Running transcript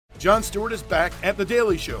Jon Stewart is back at The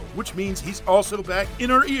Daily Show, which means he's also back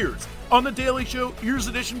in our ears on The Daily Show Ears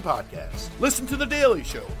Edition podcast. Listen to The Daily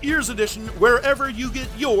Show Ears Edition wherever you get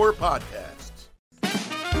your podcasts.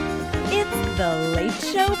 It's The Late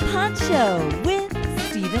Show Pod Show with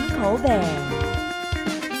Stephen Colbert.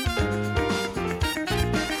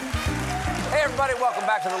 Hey everybody, welcome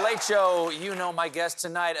back to The Late Show. You know my guest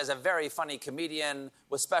tonight as a very funny comedian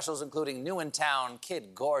with specials including New in Town,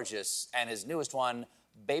 Kid Gorgeous, and his newest one,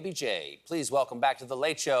 Baby J. Please welcome back to The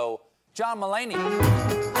Late Show, John Mulaney.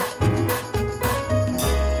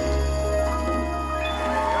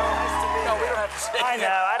 I know,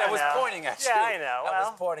 I was pointing at you. Yeah, I know. I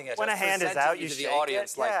was pointing at you. When a hand is out, you to shake the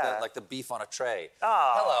audience it. like the beef on a tray.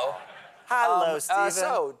 Oh. Hello. Hello, Stephen.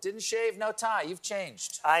 So, didn't shave, no tie. You've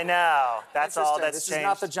changed. I know. That's all that's This changed. is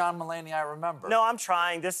not the John Mulaney I remember. No, I'm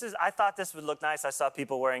trying. I thought this would look nice. I saw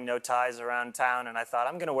people wearing no ties around town, and I thought,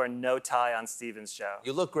 I'm going to wear no tie on Stephen's show.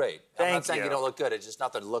 You look great. I'm Thank not saying you. you don't look good. It's just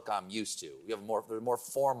not the look I'm used to. You have a more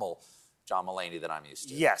formal John Mulaney than I'm used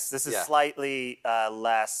to. Yes, this is slightly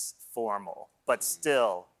less formal, but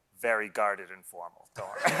still very guarded and formal. Don't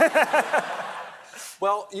worry.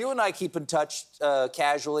 Well, you and I keep in touch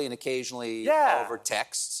casually and occasionally over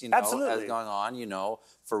texts, Absolutely. as going on,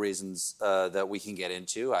 for reasons that we can get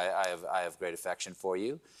into. I have great affection for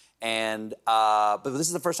you. And but this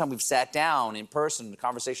is the first time we've sat down in person, in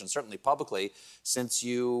conversation, certainly publicly, since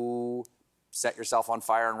you set yourself on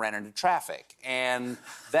fire and ran into traffic. And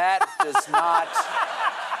that does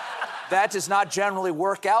not generally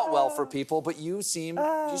work out well for people, but you seem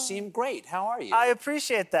great. How are you? I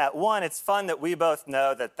appreciate that. One, it's fun that we both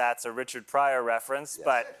know that that's a Richard Pryor reference,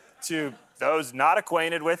 but to those not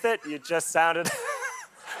acquainted with it, you just sounded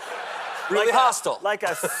really hostile. like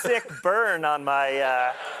a sick burn on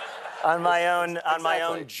my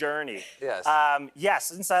own journey. Yes. Yes.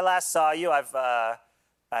 Since I last saw you, I've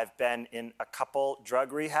been in a couple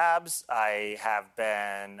drug rehabs. I have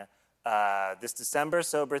been. This December,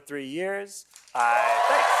 sober 3 years.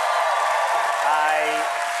 Thanks.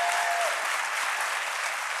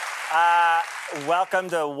 I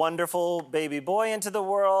welcomed a wonderful baby boy into the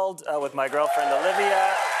world with my girlfriend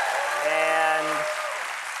Olivia,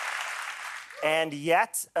 and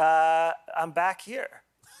yet I'm back here.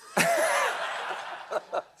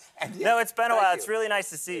 No, it's been a while. It's really nice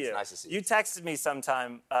to see you. It's nice to see you. You texted me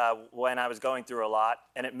sometime when I was going through a lot,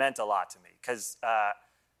 and it meant a lot to me because.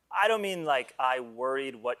 I don't mean like I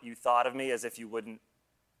worried what you thought of me as if you wouldn't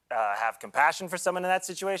have compassion for someone in that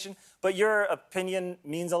situation, but your opinion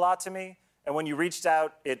means a lot to me. And when you reached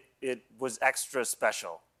out, it was extra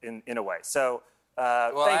special in a way. So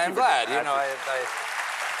thank you. I'm glad. I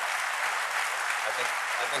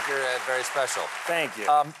think you're very special. Thank you.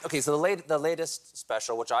 Okay, so the latest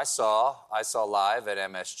special, which I saw live at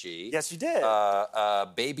MSG. Yes, you did.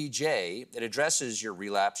 Baby J. It addresses your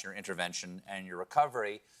relapse, your intervention, and your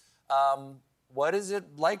recovery. What is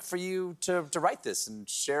it like for you to write this and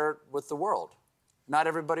share it with the world? Not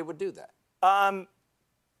everybody would do that.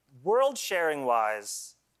 World sharing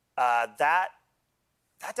wise, that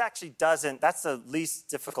actually doesn't. That's the least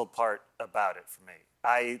difficult part about it for me.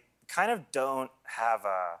 I kind of don't have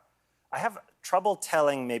I have trouble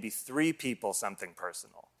telling maybe 3 people something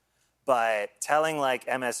personal, but telling like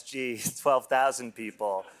MSG 12,000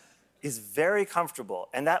 people is very comfortable,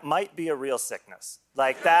 and that might be a real sickness.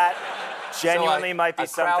 Like that genuinely might be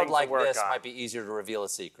something to work on. A crowd like this might be easier to reveal a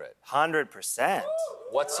secret. 100%.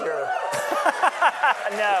 What's your...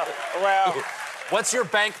 No, well... What's your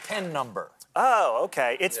bank PIN number? Oh,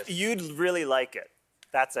 okay. You'd really like it.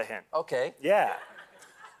 That's a hint. Okay. Yeah.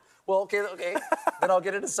 Well, okay. Then I'll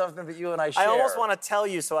get into something that you and I share. I almost want to tell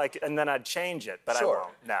you and then I'd change it, but sure. I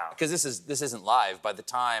won't. No. Because this isn't live. By the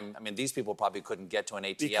time, these people probably couldn't get to an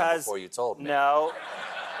ATM before you told me. No.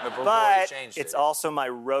 Before But you changed it's also my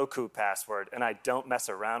Roku password, and I don't mess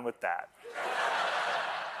around with that.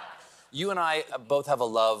 You and I both have a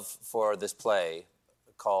love for this play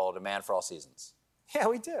called A Man for All Seasons. Yeah,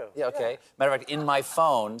 we do. Yeah, okay. Matter of fact, in my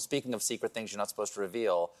phone, speaking of secret things you're not supposed to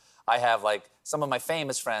reveal, I have, some of my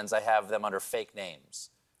famous friends, I have them under fake names.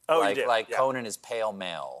 Oh, you did? Conan is Pale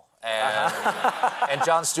Male, and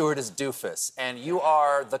Jon Stewart is Doofus. And you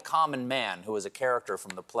are the common man who is a character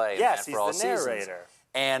from the play, Yes, Man for All he's the narrator. Seasons.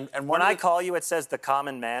 And when I call you, it says the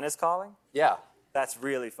common man is calling? Yeah. That's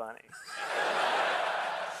really funny.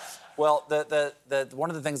 Well, one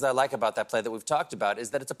of the things that I like about that play that we've talked about is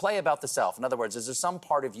that it's a play about the self. In other words, is there some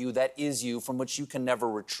part of you that is you from which you can never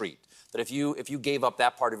retreat? That if you gave up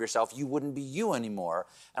that part of yourself, you wouldn't be you anymore.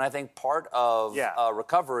 And I think part of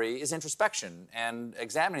recovery is introspection and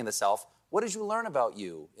examining the self. What did you learn about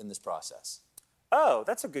you in this process? Oh,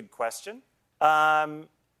 that's a good question.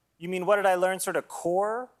 You mean what did I learn sort of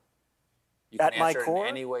core? You can At my answer core? it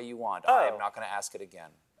in any way you want. Oh. I am not going to ask it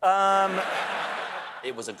again.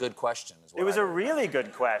 It was a good question. It was a really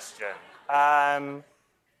good question.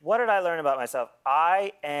 What did I learn about myself?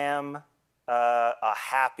 I am a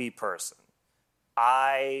happy person.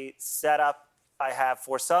 I have,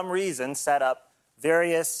 for some reason, set up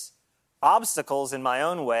various obstacles in my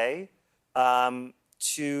own way that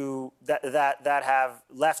have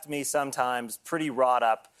left me sometimes pretty wrought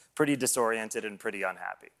up, pretty disoriented, and pretty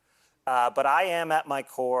unhappy. But I am, at my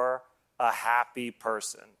core, a happy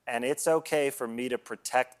person. And it's okay for me to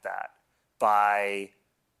protect that by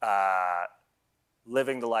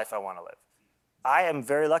living the life I want to live. I am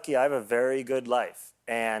very lucky. I have a very good life.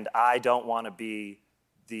 And I don't want to be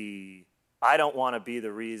the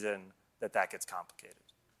reason that gets complicated.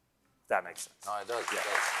 If that makes sense. No, it does. Yeah. It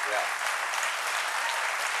does.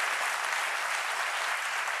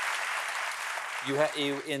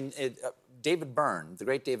 Yeah. David Byrne, the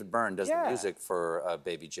great David Byrne, does the music for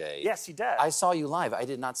Baby J. Yes, he does. I saw you live. I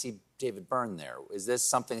did not see David Byrne there. Is this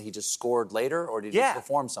something he just scored later, or did he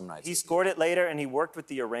perform some nights? He scored it later, and he worked with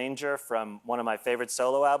the arranger from one of my favorite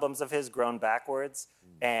solo albums of his, Grown Backwards.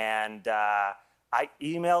 And I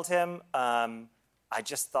emailed him. I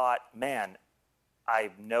just thought, man, I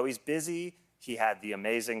know he's busy. He had the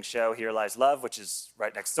amazing show Here Lies Love, which is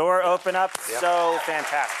right next door, open up. Yep. So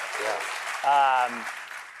fantastic. Yeah.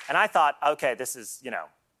 And I thought, okay, this is,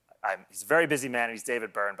 he's a very busy man, and he's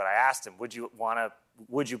David Byrne, but I asked him, would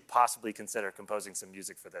you possibly consider composing some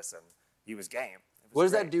music for this? And he was game. What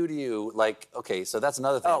does that do to you? Like, okay, so that's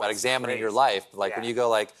another thing about examining your life. Like, when you go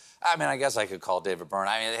like, I guess I could call David Byrne.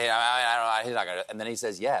 I mean, hey, I don't know, he's not gonna. And then he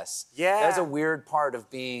says yes. Yeah. That's a weird part of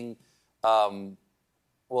being,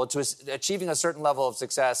 achieving a certain level of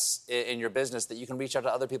success in your business, that you can reach out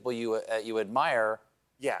to other people you admire.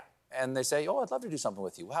 Yeah. And they say, I'd love to do something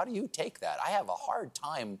with you. How do you take that? I have a hard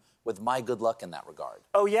time with my good luck in that regard.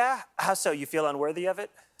 Oh, yeah? How so? You feel unworthy of it?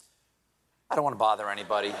 I don't want to bother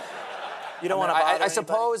anybody. You don't want to bother anybody? I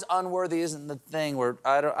suppose unworthy isn't the thing where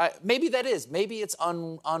maybe that is. Maybe it's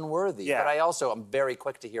unworthy. Yeah. But I'm very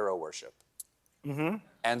quick to hero worship. Mm-hmm.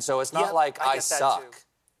 And so it's not like I suck.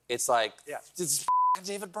 It's like, it's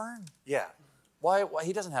David Byrne. Yeah. Why?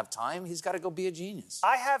 He doesn't have time. He's got to go be a genius.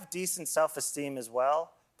 I have decent self-esteem as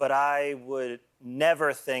well. But I would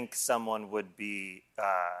never think someone would be,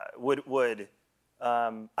 I would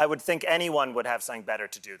think anyone would have something better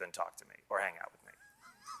to do than talk to me or hang out with me.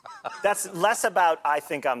 That's less about I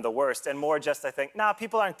think I'm the worst and more just I think,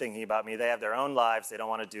 people aren't thinking about me. They have their own lives. They don't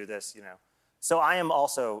want to do this, So I am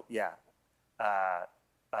also,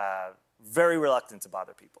 very reluctant to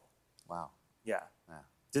bother people. Wow. Yeah.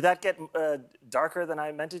 Did that get darker than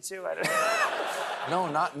I meant it to? I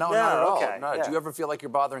don't know. Not at all. Okay. No. Yeah. Do you ever feel like you're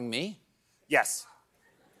bothering me? Yes.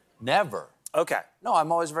 Never. Okay. No,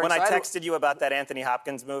 I'm always very excited. When I texted you about that Anthony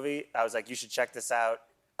Hopkins movie, I was like, you should check this out.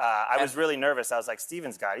 I was really nervous. I was like,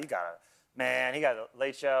 Steven's he got a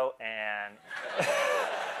late show, and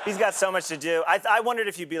he's got so much to do. I wondered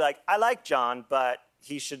if you'd be like, I like John, but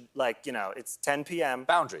he should, it's 10 p.m.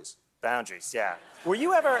 Boundaries, yeah. Were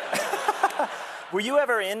you ever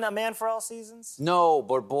in A Man for All Seasons? No,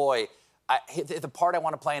 but boy, the part I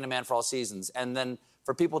want to play in A Man for All Seasons, and then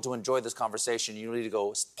for people to enjoy this conversation, you need to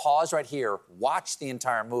go pause right here, watch the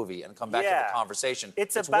entire movie, and come back to the conversation.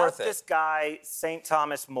 It's about this guy, St.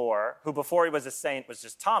 Thomas More, who before he was a saint was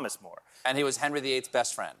just Thomas More. And he was Henry VIII's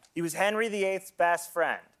best friend. He was Henry VIII's best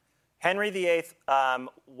friend. Henry VIII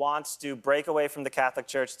wants to break away from the Catholic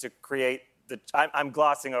Church to create I'm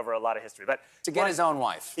glossing over a lot of history, but to get his own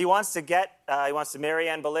wife. He wants to marry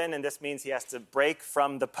Anne Boleyn, and this means he has to break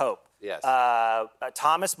from the Pope. Yes.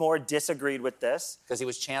 Thomas More disagreed with this. Because he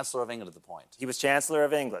was Chancellor of England at the point. He was Chancellor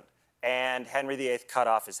of England, and Henry VIII cut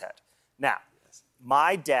off his head. Now,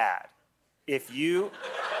 my dad,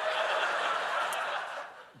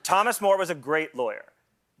 Thomas More was a great lawyer.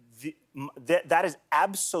 That is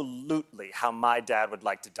absolutely how my dad would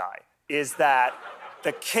like to die, is that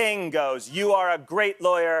the king goes, you are a great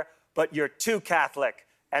lawyer, but you're too Catholic,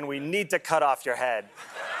 and we need to cut off your head.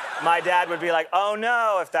 My dad would be like, oh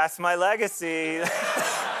no, if that's my legacy.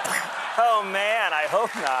 Oh man, I hope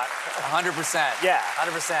not. 100%. Yeah.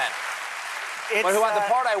 100%. But the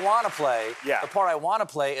part I want to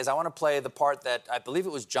play, is I want to play the part that I believe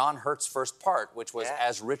it was John Hurt's first part, which was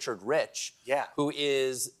as Richard Rich, who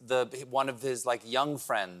is one of his young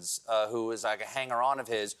friends, who is like a hanger-on of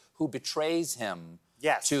his, who betrays him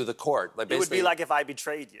to the court. It would be like if I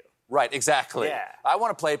betrayed you. Right, exactly. Yeah. I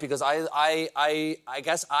want to play it because I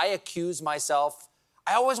guess I accuse myself.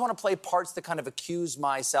 I always want to play parts that kind of accuse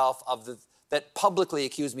myself of that publicly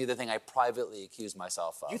accuse me of the thing I privately accuse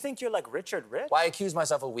myself of. You think you're like Richard Rich? Well, I accuse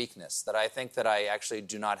myself of weakness, that I think that I actually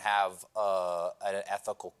do not have an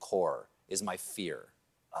ethical core, is my fear.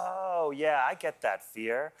 Oh, yeah, I get that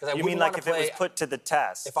fear. I You mean like if it was put to the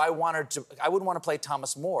test? If I wanted to, I wouldn't want to play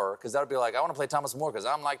Thomas More, because that would be like, I want to play Thomas More because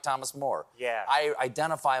I'm like Thomas More. Yeah. I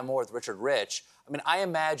identify more with Richard Rich. I mean, I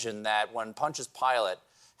imagine that when Pontius Pilate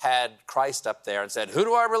had Christ up there and said, who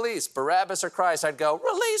do I release, Barabbas or Christ? I'd go,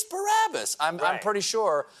 release Barabbas. I'm pretty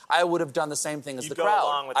sure I would have done the same thing as the crowd.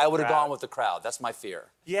 Along with the I would have crowd. gone with the crowd. That's my fear.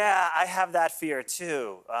 Yeah, I have that fear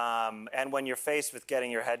too. And when you're faced with getting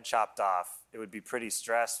your head chopped off, it would be pretty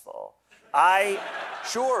stressful.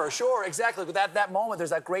 Sure, exactly. But at that moment, there's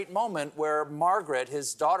that great moment where Margaret,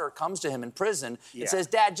 his daughter, comes to him in prison and says,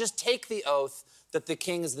 Dad, just take the oath that the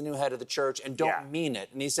king is the new head of the church and don't mean it.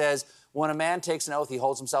 And he says, when a man takes an oath, he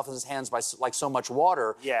holds himself in his hands by like so much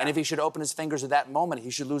water. Yeah. And if he should open his fingers at that moment, he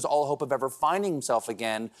should lose all hope of ever finding himself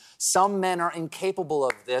again. Some men are incapable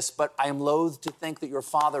of this, but I am loath to think that your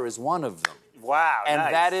father is one of them. Wow, And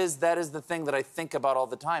nice. that is the thing that I think about all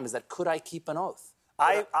the time, is that could I keep an oath?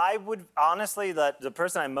 I would, honestly, the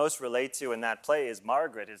person I most relate to in that play is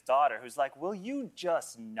Margaret, his daughter, who's like, will you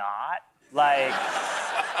just not? Like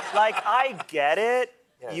I get it.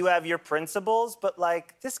 Yes. You have your principles, but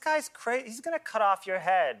like, this guy's crazy. He's gonna cut off your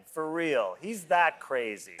head for real. He's that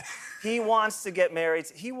crazy. He wants to get married.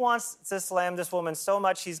 He wants to slam this woman so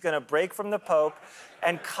much he's gonna break from the Pope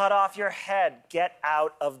and cut off your head. Get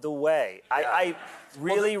out of the way. Yeah. I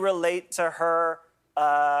really relate to her,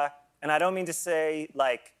 and I don't mean to say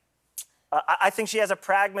like, I think she has a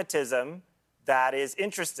pragmatism that is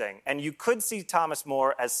interesting. And you could see Thomas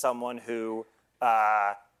More as someone who,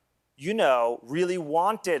 really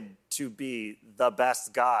wanted to be the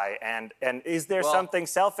best guy. And is there something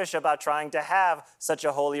selfish about trying to have such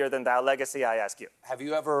a holier-than-thou legacy, I ask you? Have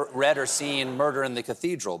you ever read or seen Murder in the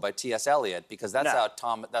Cathedral by T.S. Eliot? Because that's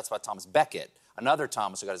that's about Thomas Becket, another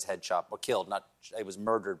Thomas who got his head chopped, or killed, he was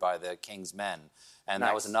murdered by the king's men. And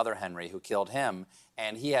that was another Henry who killed him.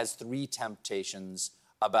 And he has 3 temptations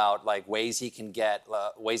about like ways he can get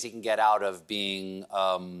out of being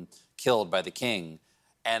killed by the king.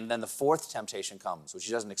 And then the 4th temptation comes, which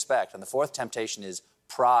he doesn't expect. And the 4th temptation is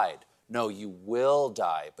pride. No, you will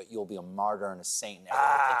die, but you'll be a martyr and a saint. And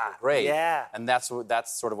everyone will think you're great. Yeah. And that's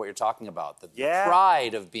sort of what you're talking about. The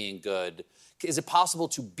pride of being good. Is it possible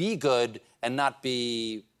to be good and not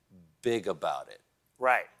be big about it?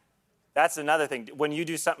 Right. That's another thing. When you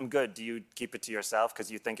do something good, do you keep it to yourself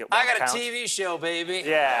because you think it won't count? I got a TV show, baby.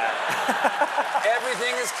 Yeah.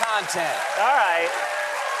 Everything is content. All right.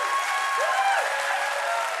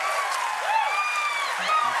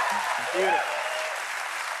 Beautiful.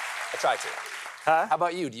 I try to. Huh? How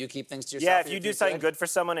about you? Do you keep things to yourself? Yeah, if you do something good for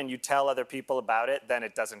someone and you tell other people about it, then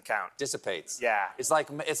it doesn't count. Dissipates. Yeah. It's like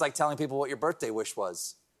telling people what your birthday wish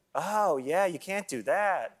was. Oh, yeah, you can't do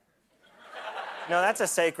that. No, that's a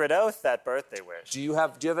sacred oath, that birthday wish. Do you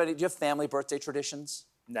have family birthday traditions?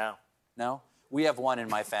 No. No? We have one in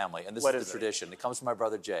my family, and this is the it? tradition. It comes from my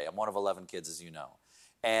brother Jay. I'm one of 11 kids, as you know.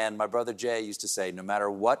 And my brother Jay used to say, no matter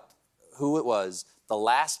who it was, the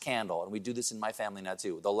last candle, and we do this in my family now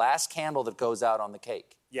too, the last candle that goes out on the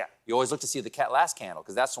cake. Yeah. You always look to see the last candle,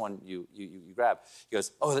 because that's the one you grab. He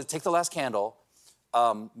goes, take the last candle,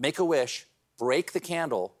 make a wish, break the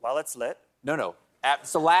candle. While it's lit? No.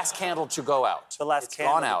 It's the last candle to go out. The last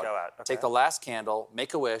candle to go out. Okay. Take the last candle,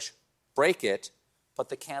 make a wish, break it, put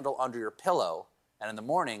the candle under your pillow, and in the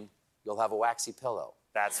morning, you'll have a waxy pillow.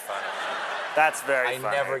 That's funny. That's very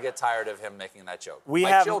funny. I never get tired of him making that joke.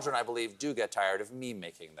 My children, I believe, do get tired of me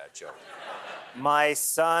making that joke. My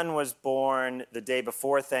son was born the day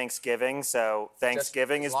before Thanksgiving, so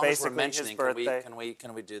Thanksgiving is basically his birthday.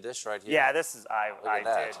 Can we do this right here? Yeah, this is I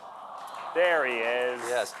did. There he is.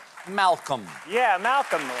 Yes, Malcolm. Yeah,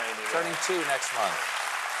 Malcolm Mulaney. Turning 2 next month.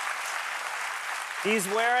 He's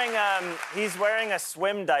wearing a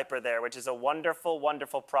swim diaper there, which is a wonderful,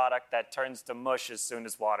 wonderful product that turns to mush as soon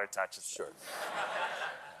as water touches it. Sure.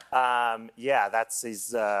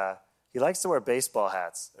 He likes to wear baseball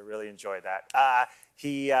hats. I really enjoy that.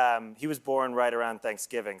 He was born right around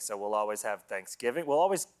Thanksgiving, so we'll always have Thanksgiving. We'll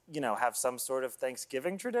always, have some sort of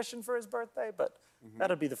Thanksgiving tradition for his birthday, but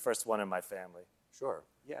that'll be the first one in my family. Sure.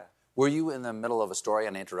 Yeah. Were you in the middle of a story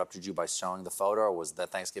and I interrupted you by showing the photo, or was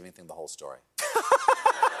that Thanksgiving thing the whole story?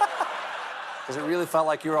 Because it really felt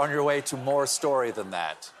like you were on your way to more story than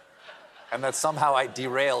that. And that somehow I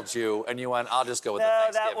derailed you, and you went, I'll just go with the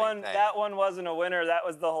Thanksgiving thing. That one wasn't a winner. That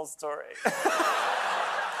was the whole story.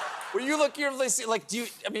 Well, you're like, I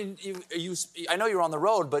know you're on the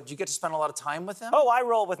road, but do you get to spend a lot of time with him? Oh, I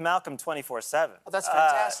roll with Malcolm 24/7. Oh, that's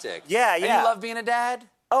fantastic. Yeah. And you love being a dad?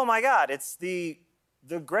 Oh my God, it's the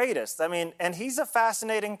greatest. I mean, and he's a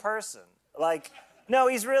fascinating person. Like, no,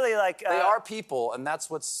 he's really like. They are people, and that's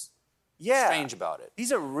what's strange about it.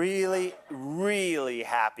 He's a really, really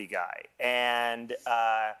happy guy, and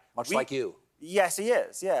much like you. Yes, he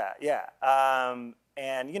is. Yeah.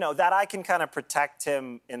 And that I can kind of protect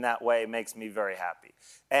him in that way makes me very happy.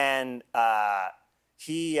 And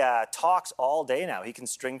he talks all day now. He can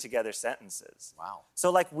string together sentences. Wow. So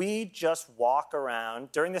like we just walk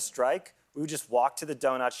around during the strike. We would just walk to the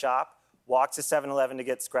donut shop, walk to 7-Eleven to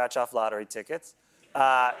get scratch-off lottery tickets.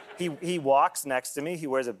 He walks next to me. He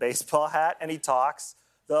wears a baseball hat and he talks.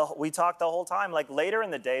 We talk the whole time. Like later in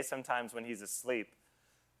the day, sometimes when he's asleep,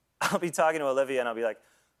 I'll be talking to Olivia and I'll be like,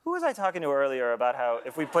 who was I talking to earlier about how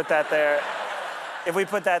if we put that there,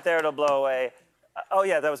 it'll blow away? Oh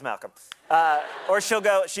yeah, that was Malcolm. Or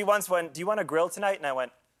she once went, do you want a grill tonight? And I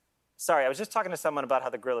went, sorry, I was just talking to someone about how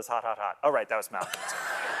the grill is hot, hot, hot. Oh right, that was Malcolm.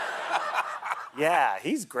 Yeah,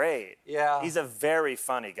 he's great. Yeah. He's a very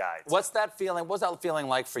funny guy. What's that feeling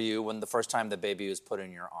like for you when the first time the baby was put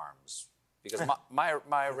in your arms? Because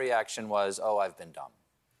my reaction was, oh, I've been dumb.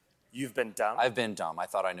 You've been dumb? I've been dumb. I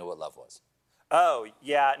thought I knew what love was. Oh,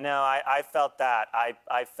 yeah, no, I felt that.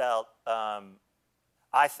 I felt,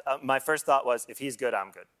 my first thought was, if he's good,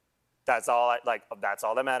 I'm good. That's all that's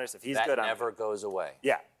all that matters. If he's good, I'm good. That never goes away.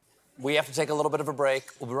 Yeah. We have to take a little bit of a break.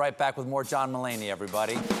 We'll be right back with more John Mulaney,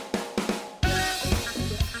 everybody.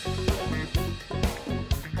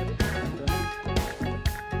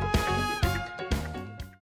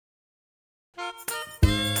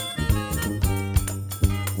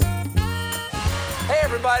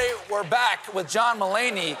 Everybody, we're back with John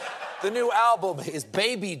Mulaney. The new album is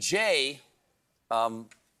Baby J.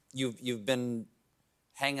 You've been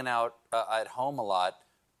hanging out at home a lot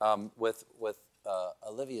with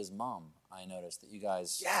Olivia's mom. I noticed that you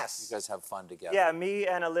guys have fun together. Yeah, me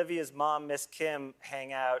and Olivia's mom, Miss Kim,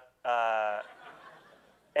 hang out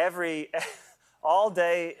all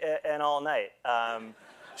day and all night.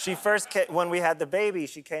 She first came, when we had the baby,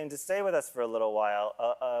 she came to stay with us for a little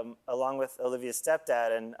while, along with Olivia's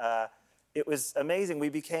stepdad, and it was amazing. We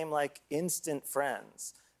became like instant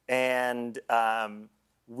friends, and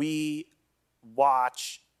we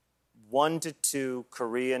watch 1 to 2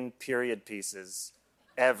 Korean period pieces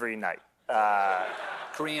every night.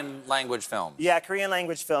 Korean language films. Yeah, Korean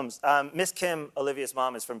language films. Miss Kim, Olivia's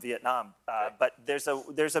mom, is from Vietnam, but there's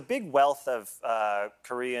a big wealth of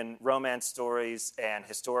Korean romance stories and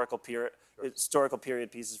historical period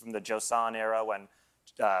pieces from the Joseon era when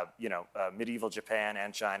medieval Japan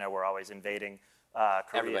and China were always invading Korea.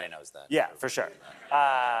 Everybody knows that. Yeah, for sure.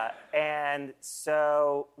 And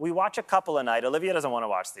so we watch a couple a night. Olivia doesn't want to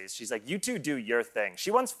watch these. She's like, you two do your thing.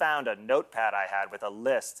 She once found a notepad I had with a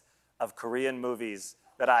list of Korean movies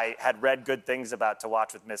that I had read good things about to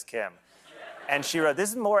watch with Miss Kim. And she wrote, this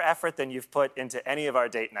is more effort than you've put into any of our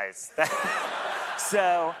date nights.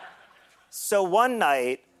 So one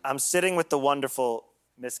night, I'm sitting with the wonderful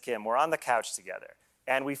Miss Kim. We're on the couch together.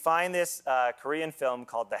 And we find this Korean film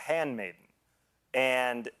called The Handmaiden.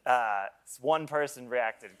 And one person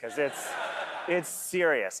reacted, because it's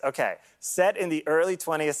serious. Okay, set in the early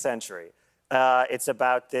 20th century. It's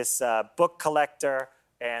about this book collector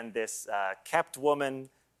and this kept woman,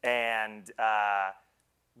 and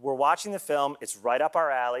we're watching the film. It's right up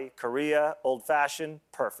our alley. Korea, old-fashioned,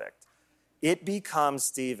 perfect. It becomes,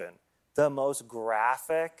 Stephen, the most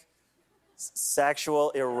graphic,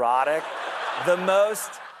 sexual, erotic, the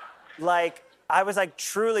most, like, I was like,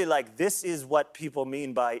 truly, like, this is what people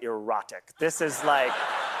mean by erotic. This is like,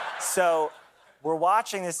 so we're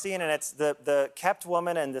watching this scene, and it's the kept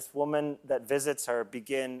woman and this woman that visits her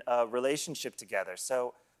begin a relationship together.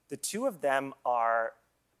 So the two of them are,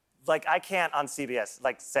 like, I can't on CBS,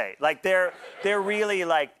 like, say. Like, they're really,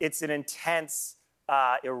 like, it's an intense,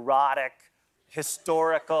 erotic,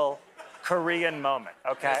 historical Korean moment,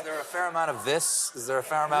 okay? Is there a fair amount of this? Is there a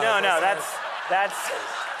fair amount of this? No,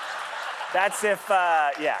 that's if,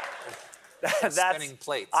 yeah. That's spinning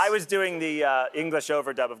plates. I was doing the English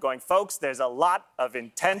overdub of going, folks, there's a lot of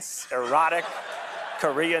intense, erotic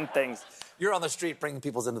Korean things. You're on the street bringing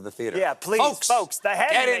people into the theater. Yeah, please, folks, The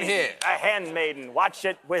Handmaiden. Get in here. The Handmaiden. Watch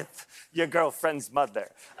it with your girlfriend's mother.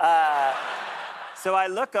 So I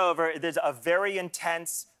look over. There's a very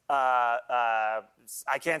intense, I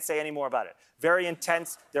can't say any more about it. Very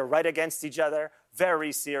intense. They're right against each other.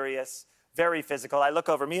 Very serious. Very physical. I look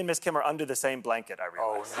over. Me and Miss Kim are under the same blanket, I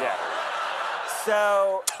realize. Oh, no. Yeah.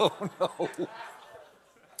 So, oh, no.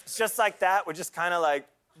 it's just like that. We're just kind of like,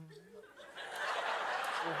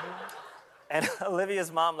 And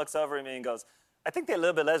Olivia's mom looks over at me and goes, I think they're a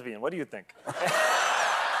little bit lesbian. What do you think?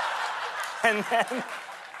 and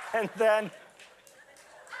then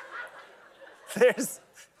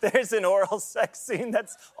there's an oral sex scene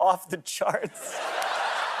that's off the charts.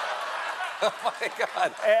 Oh my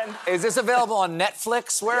God. And is this available on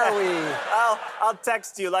Netflix? Where are we? I'll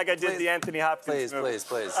text you like I did the Anthony Hopkins movie.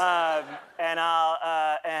 Please.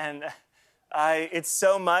 It's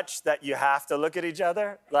so much that you have to look at each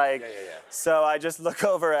other. Like, so I just look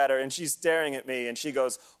over at her and she's staring at me and she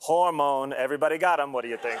goes, hormone, everybody got him, what do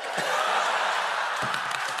you think?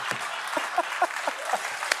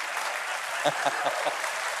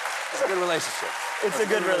 It's a good relationship. It's a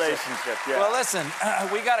good relationship, yeah. Well, listen,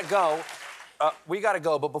 we gotta go.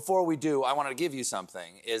 But before we do, I wanted to give you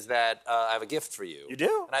something, is that I have a gift for you. You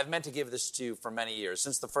do? And I've meant to give this to you for many years,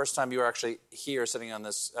 since the first time you were actually here sitting on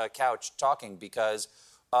this couch talking, because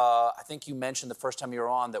I think you mentioned the first time you were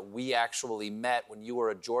on that we actually met when you were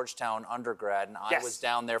a Georgetown undergrad, and I was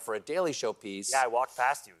down there for a Daily Show piece. Yeah, I walked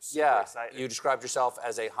past you. Super excited. You described yourself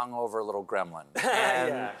as a hungover little gremlin.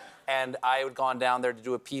 And I had gone down there to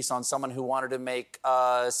do a piece on someone who wanted to make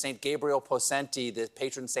St. Gabriel Possenti the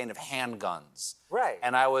patron saint of handguns. Right.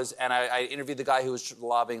 And I interviewed the guy who was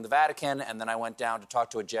lobbying the Vatican, and then I went down to talk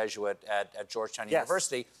to a Jesuit at Georgetown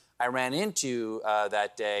University. I ran into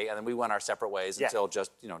that day, and then we went our separate ways until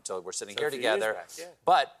we're sitting here together.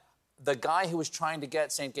 But the guy who was trying to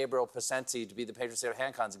get St. Gabriel Possenti to be the patron saint of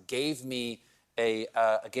handguns gave me a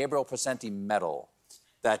Gabriel Possenti medal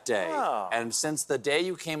that day. Oh. And since the day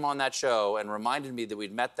you came on that show and reminded me that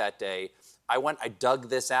we'd met that day, I dug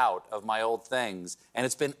this out of my old things, and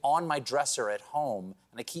it's been on my dresser at home,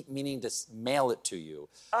 and I keep meaning to mail it to you.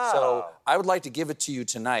 Oh. So I would like to give it to you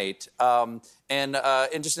tonight. And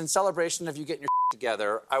just in celebration of you getting your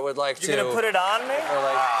together, I would like You're gonna put it on me?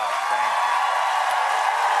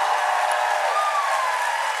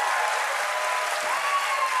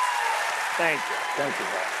 Thank you. Thank you,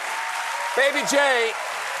 Brian. Baby J.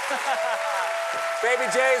 Baby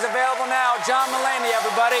J is available now. John Mulaney,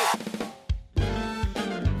 everybody.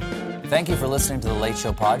 Thank you for listening to The Late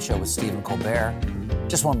Show Pod Show with Stephen Colbert.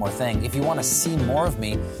 Just one more thing. If you want to see more of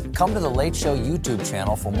me, come to The Late Show YouTube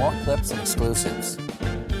channel for more clips and exclusives.